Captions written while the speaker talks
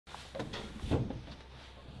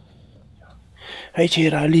Aici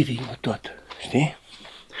era living tot, știi?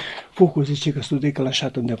 Focul zice că s-a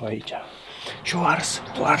declanșat undeva aici. Și o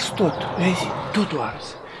ars tot, vezi? Tot o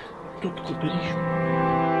ars. Tot coperișul.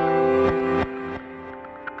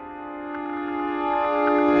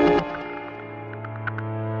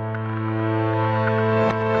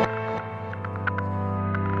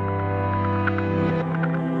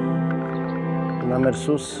 Când am mers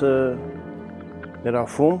sus, era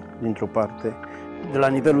fum dintr-o parte. De la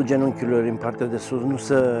nivelul genunchiilor în partea de sus nu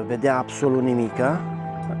se vedea absolut nimica.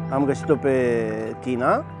 Am găsit-o pe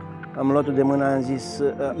Tina, am luat-o de mână, am zis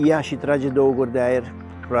ia și trage 2 guri de aer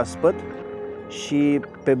proaspăt și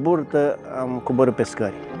pe burtă am coborât pe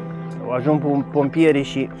scări. Au ajuns pompierii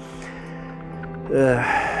și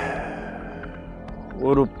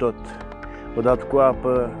o rupt tot. O dat cu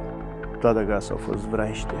apă, toată casa a fost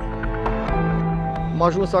vraiște. Am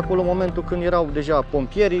ajuns acolo în momentul când erau deja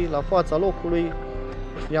pompierii la fața locului.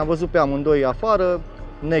 I-am văzut pe amândoi afară,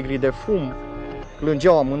 negri de fum,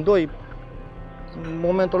 plângeau amândoi. În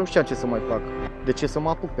momentul nu știam ce să mai fac, de ce să mă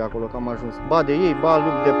apuc pe acolo, că am ajuns. Ba de ei, ba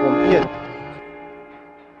lup de pompieri.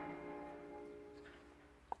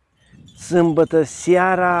 Sâmbătă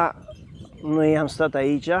seara noi am stat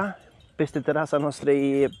aici, peste terasa noastră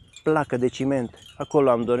e placă de ciment. Acolo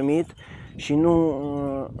am dormit și nu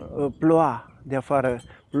ploua de afară,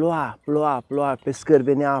 ploua, pe scări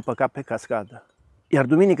venea apă ca pe cascadă. Iar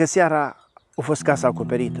duminică seara a fost casa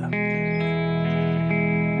acoperită.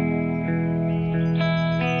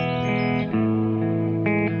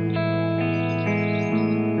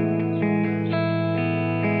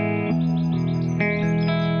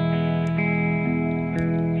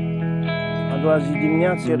 A doua zi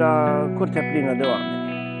dimineață era curtea plină de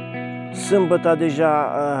oameni. Sâmbătă deja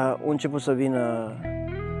au început să vină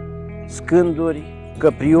scânduri,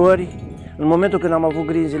 căpriori. În momentul când am avut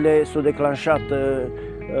grinzile, s-a declanșat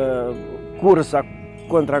cursa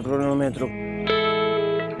contra cronometru.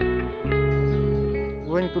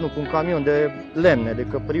 A venit unul cu un camion de lemne, de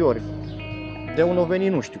căpriori. De unde a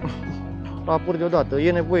venit, nu știu. A apărut deodată,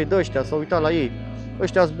 e nevoie de ăștia, s-a uitat la ei.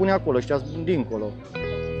 Ăștia-s buni acolo, ăștia-s buni dincolo.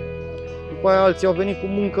 După aia alții au venit cu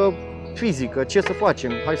muncă fizică, ce să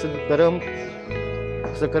facem? Hai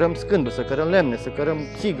să cărăm scânduri, să cărăm lemne, să cărăm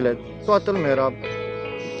țigle. Toată lumea era.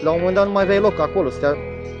 La un moment dat nu mai aveai loc acolo,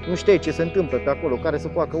 nu știai ce se întâmplă pe acolo, care să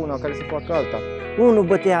facă una, care să facă alta. Unul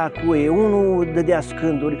bătea cuie, unul dădea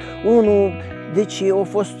scânduri, unul... Deci a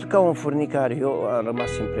fost ca un furnicar, eu am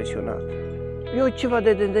rămas impresionat. Eu ceva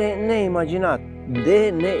de neimaginat,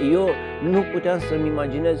 eu nu puteam să-mi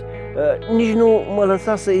imaginez, nici nu mă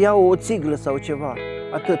lăsa să iau o țiglă sau ceva.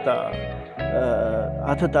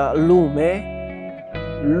 Atâta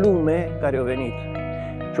lume care a venit.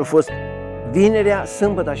 Și a fost vinerea,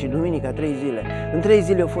 sâmbătă și duminica, 3 zile. În 3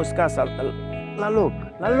 zile a fost casa la loc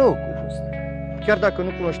a fost. Chiar dacă nu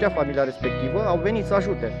cunoștea familia respectivă, au venit să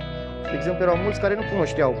ajute. De exemplu, erau mulți care nu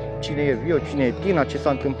cunoșteau cine e eu, cine e Tina, ce s-a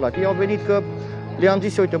întâmplat. Ei au venit că le-am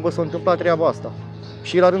zis, uite bă, s-a întâmplat treaba asta.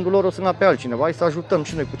 Și la rândul lor o suna pe altcineva, hai să ajutăm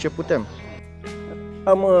și noi cu ce putem.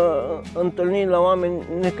 Am întâlnit la oameni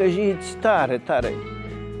necăjiți tare.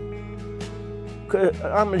 Că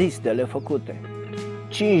am listele făcute.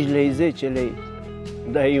 5 lei, 10 lei,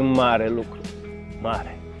 dar e un mare lucru,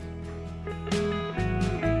 mare.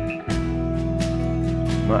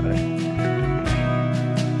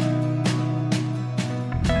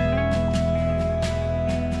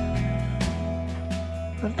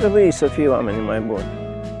 Ar trebui să fie oamenii mai buni,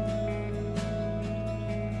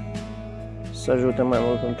 să ajute mai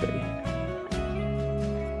mult între ei.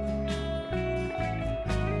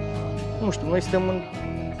 Nu știu, noi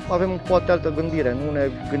avem poate altă gândire, nu ne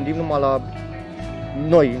gândim numai la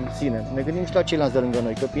noi în sine, ne gândim și la ceilalți de lângă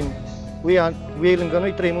noi, că cu ei lângă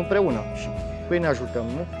noi trăim împreună și cu ei ne ajutăm,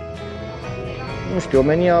 nu? Nu știu,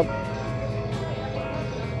 omenia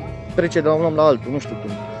trece de la un om la altul, nu știu cum.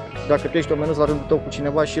 Dacă tu ești omenos la rândul tău cu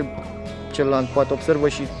cineva și celălalt poate observă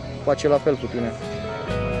și face la fel cu tine.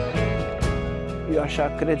 Eu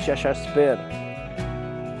așa cred și așa sper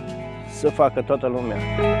să facă toată lumea.